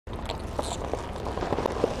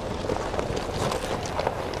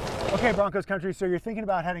Okay, Broncos country, so you're thinking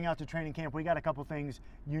about heading out to training camp. We got a couple things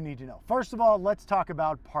you need to know. First of all, let's talk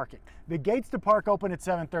about parking. The gates to park open at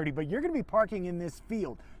 7:30, but you're gonna be parking in this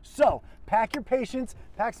field. So pack your patience,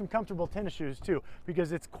 pack some comfortable tennis shoes too,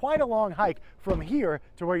 because it's quite a long hike from here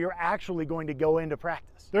to where you're actually going to go into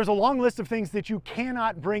practice. There's a long list of things that you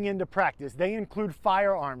cannot bring into practice. They include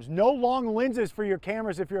firearms, no long lenses for your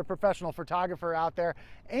cameras if you're a professional photographer out there,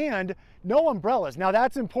 and no umbrellas. Now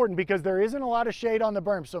that's important because there isn't a lot of shade on the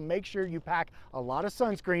berm, so make sure you pack a lot of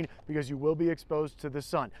sunscreen because you will be exposed to the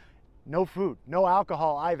sun. No food, no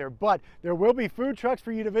alcohol either, but there will be food trucks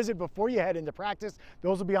for you to visit before you head into practice.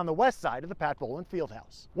 Those will be on the west side of the Pat Bowlen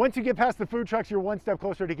Fieldhouse. Once you get past the food trucks, you're one step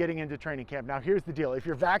closer to getting into training camp. Now here's the deal. If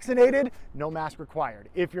you're vaccinated, no mask required.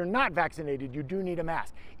 If you're not vaccinated, you do need a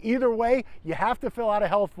mask. Either way, you have to fill out a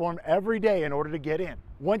health form every day in order to get in.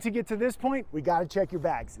 Once you get to this point, we gotta check your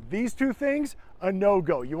bags. These two things, a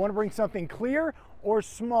no-go. You wanna bring something clear or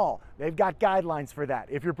small. They've got guidelines for that.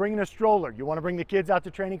 If you're bringing a stroller, you want to bring the kids out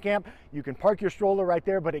to training camp, you can park your stroller right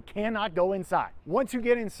there, but it cannot go inside. Once you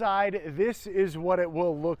get inside, this is what it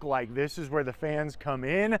will look like. This is where the fans come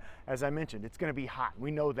in. As I mentioned, it's going to be hot.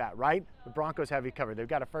 We know that, right? The Broncos have you covered. They've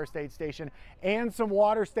got a first aid station and some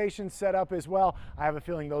water stations set up as well. I have a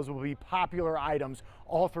feeling those will be popular items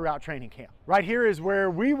all throughout training camp. Right here is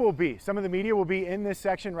where we will be. Some of the media will be in this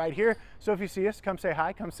section right here. So if you see us, come say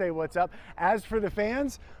hi, come say what's up. As for the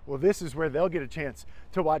fans, well, this is where they'll get a chance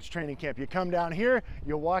to watch training camp. You come down here,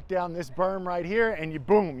 you'll walk down this berm right here, and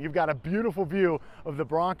boom, you've got a beautiful view of the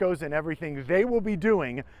Broncos and everything they will be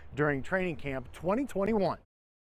doing during training camp 2021.